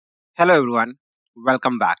Hello everyone,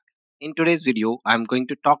 welcome back. In today's video, I'm going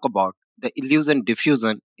to talk about the Illusion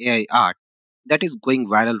Diffusion AI art that is going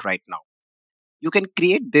viral right now. You can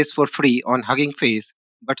create this for free on Huggingface,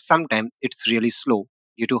 but sometimes it's really slow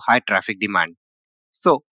due to high traffic demand.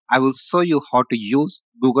 So, I will show you how to use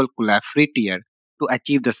Google Colab free tier to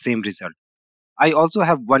achieve the same result. I also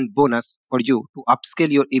have one bonus for you to upscale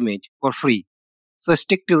your image for free. So,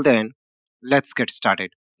 stick till then. Let's get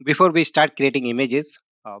started. Before we start creating images,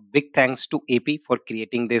 big thanks to AP for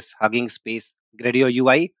creating this Hugging Space Gradio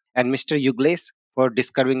UI and Mr. Ugles for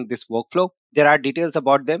discovering this workflow. There are details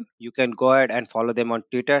about them. You can go ahead and follow them on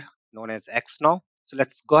Twitter, known as X now. So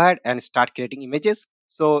let's go ahead and start creating images.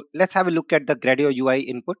 So let's have a look at the Gradio UI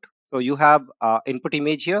input. So you have input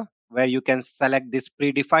image here where you can select this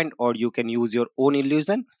predefined or you can use your own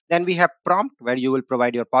illusion. Then we have prompt where you will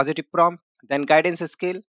provide your positive prompt, then guidance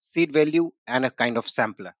scale, seed value, and a kind of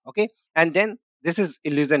sampler. Okay, and then this is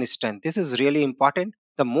illusion strength. This is really important.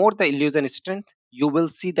 The more the illusion strength, you will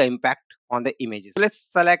see the impact on the images. So let's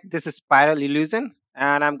select this spiral illusion,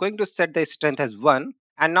 and I'm going to set the strength as 1.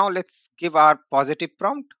 And now let's give our positive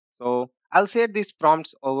prompt. So I'll share these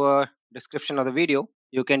prompts over description of the video.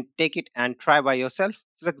 You can take it and try by yourself.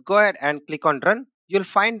 So let's go ahead and click on run. You'll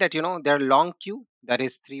find that there are long queue, that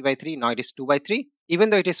is 3 by 3. Now it is 2 by 3. Even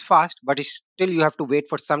though it is fast, but it's still you have to wait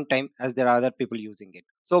for some time as there are other people using it.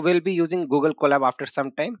 So we'll be using Google Colab after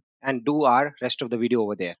some time and do our rest of the video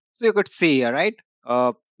over there. So you could see here, right?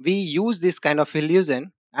 We use this kind of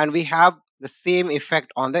illusion and we have the same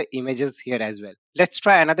effect on the images here as well. Let's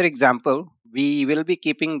try another example. We will be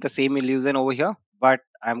keeping the same illusion over here, but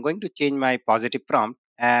I'm going to change my positive prompt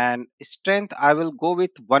and strength. I will go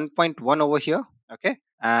with 1.1 over here. Okay.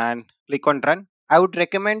 And click on run. I would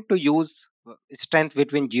recommend to use strength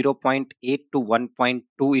between zero point 0.8 to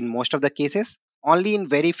 1.2 in most of the cases. Only in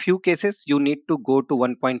very few cases you need to go to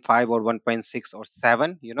 1.5 or 1.6 or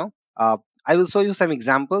 7. I will show you some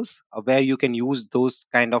examples where you can use those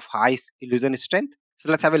kind of high illusion strength. So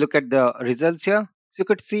let's have a look at the results here. So you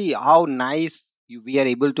could see how nice we are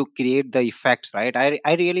able to create the effects, right?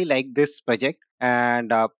 I really like this project,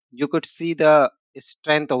 and you could see the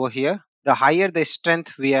strength over here. The higher the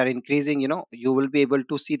strength we are increasing, you will be able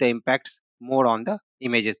to see the impacts more on the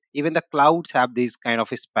images. Even the clouds have these kind of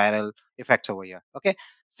spiral effects over here. Okay,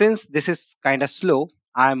 since this is kind of slow,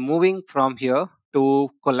 I'm moving from here to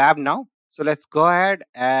collab now. So let's go ahead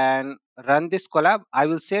and run this collab. I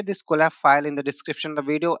will share this collab file in the description of the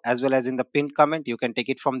video as well as in the pinned comment. You can take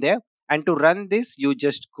it from there. And to run this, you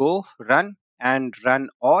just go run and run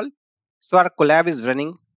all. So our collab is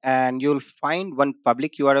running and you'll find one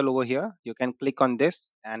public URL over here. You can click on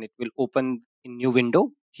this and it will open in new window.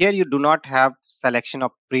 Here you do not have selection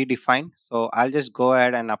of predefined. So I'll just go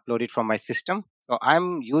ahead and upload it from my system. So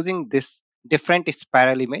I'm using this different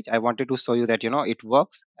spiral image. I wanted to show you that it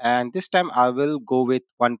works. And this time I will go with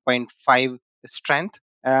 1.5 strength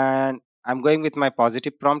and I'm going with my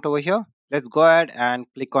positive prompt over here. Let's go ahead and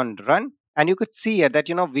click on run. And you could see here that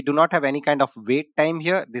we do not have any kind of wait time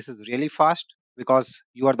here. This is really fast because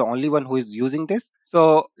you are the only one who is using this.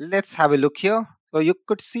 So let's have a look here. So you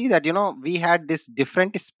could see that we had this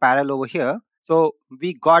different spiral over here. So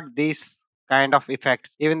we got this kind of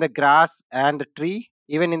effects. Even the grass and the tree,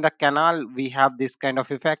 even in the canal, we have this kind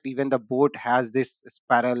of effect. Even the boat has this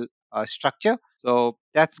spiral structure. So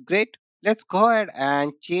that's great. Let's go ahead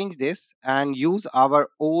and change this and use our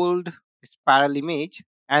old spiral image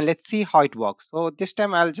and let's see how it works. So this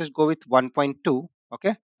time I'll just go with 1.2.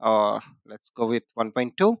 Okay, let's go with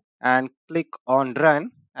 1.2 and click on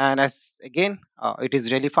run. And as again, it is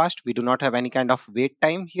really fast. We do not have any kind of wait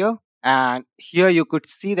time here. And here you could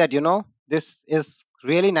see that this is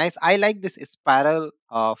really nice. I like this spiral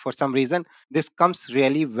for some reason. This comes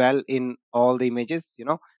really well in all the images.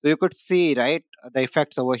 So you could see, right, the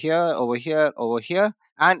effects over here, over here, over here.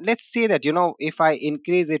 And let's say that if I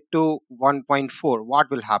increase it to 1.4, what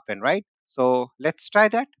will happen, right? So let's try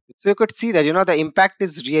that. So you could see that the impact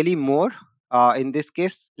is really more. In this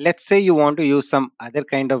case, let's say you want to use some other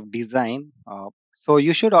kind of design. So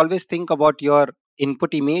you should always think about your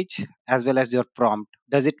input image as well as your prompt.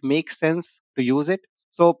 Does it make sense to use it?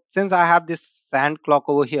 So since I have this sand clock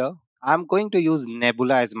over here, I'm going to use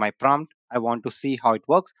nebula as my prompt. I want to see how it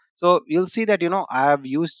works. So you'll see that I have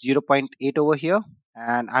used zero point 0.8 over here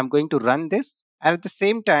and I'm going to run this. And at the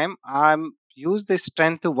same time, I'm use the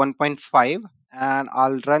strength to 1.5 and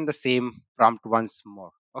I'll run the same prompt once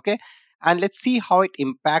more. Okay. And let's see how it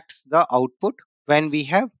impacts the output when we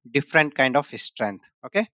have different kind of strength.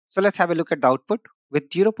 Okay. So let's have a look at the output.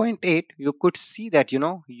 With zero point 0.8, you could see that,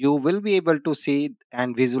 you will be able to see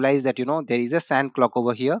and visualize that, there is a sand clock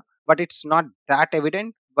over here, but it's not that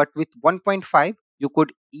evident but with 1.5 you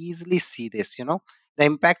could easily see this. The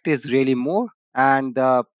impact is really more, and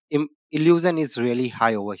the illusion is really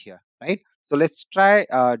high over here, right? So let's try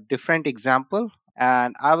a different example,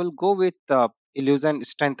 and I will go with the illusion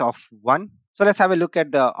strength of 1. So let's have a look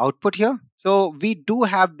at the output here. So we do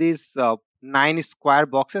have these 9 square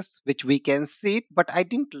boxes which we can see it, but I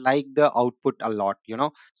didn't like the output a lot.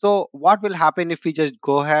 So what will happen if we just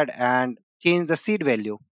go ahead and change the seed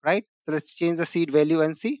value, right? So let's change the seed value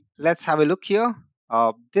and see. Let's have a look here.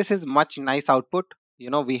 This is much nice output.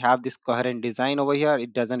 We have this coherent design over here.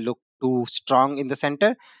 It doesn't look too strong in the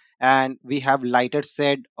center, and we have lighter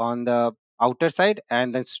shade on the outer side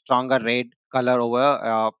and then stronger red color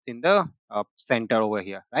over in the center over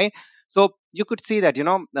here, right? So you could see that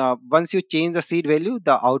once you change the seed value,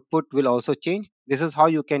 the output will also change. This is how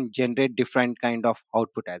you can generate different kind of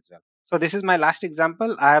output as well. So this is my last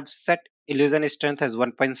example. I have set illusion strength as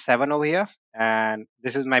 1.7 over here, and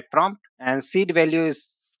this is my prompt, and seed value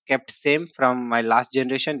is kept same from my last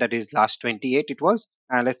generation, that is last 28 it was.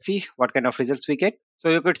 And let's see what kind of results we get. So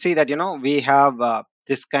you could see that we have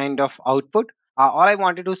this kind of output. All I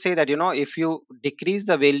wanted to say that if you decrease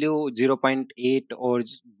the value zero point 0.8 or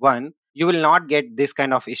 1, you will not get this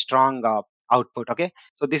kind of strong output. Okay,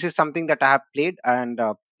 so this is something that I have played, and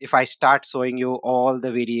if I start showing you all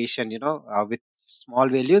the variation with small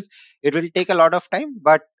values, it will take a lot of time,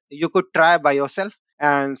 but you could try by yourself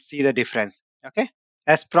and see the difference. Okay,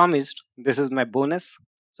 as promised, this is my bonus.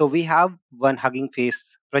 So we have one Hugging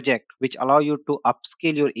Face project which allow you to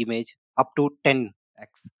upscale your image up to 10x,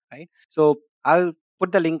 right? So I'll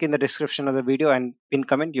put the link in the description of the video and pin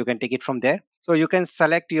comment. You can take it from there. So you can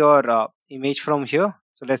select your image from here.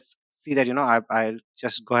 So let's see that I'll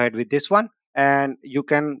just go ahead with this one, and you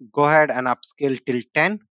can go ahead and upscale till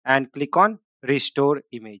 10 and click on restore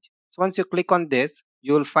image. So once you click on this,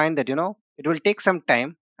 you will find that it will take some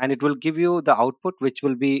time, and it will give you the output which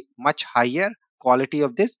will be much higher quality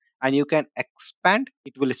of this, and you can expand.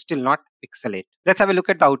 It will still not pixelate. Let's have a look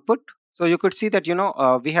at the output. So you could see that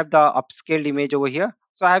we have the upscaled image over here.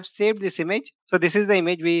 So I have saved this image. So this is the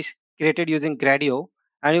image we created using Gradio,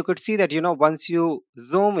 and you could see that once you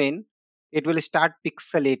zoom in, it will start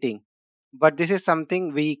pixelating. But this is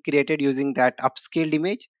something we created using that upscaled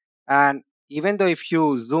image, and even though if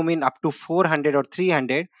you zoom in up to 400 or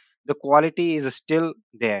 300, the quality is still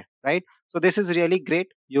there, right? So this is really great.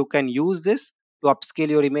 You can use this to upscale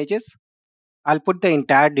your images. I'll put the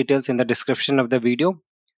entire details in the description of the video.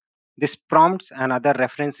 This prompts and other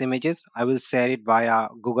reference images, I will share it via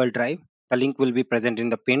Google Drive. The link will be present in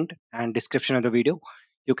the pinned and description of the video.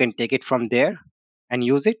 You can take it from there and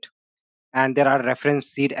use it. And there are reference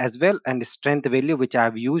seed as well and strength value which I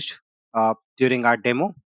have used during our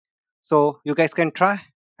demo. So you guys can try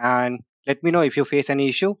and let me know if you face any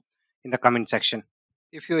issue in the comment section.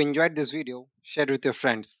 If you enjoyed this video, share it with your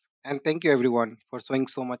friends. And thank you everyone for showing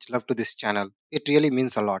so much love to this channel. It really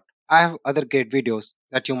means a lot. I have other great videos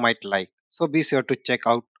that you might like, so be sure to check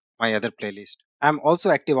out my other playlist. I'm also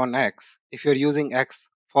active on X. If you're using X,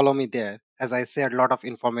 follow me there as I share a lot of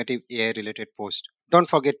informative AI related posts. Don't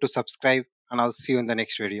forget to subscribe, and I'll see you in the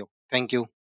next video. Thank you.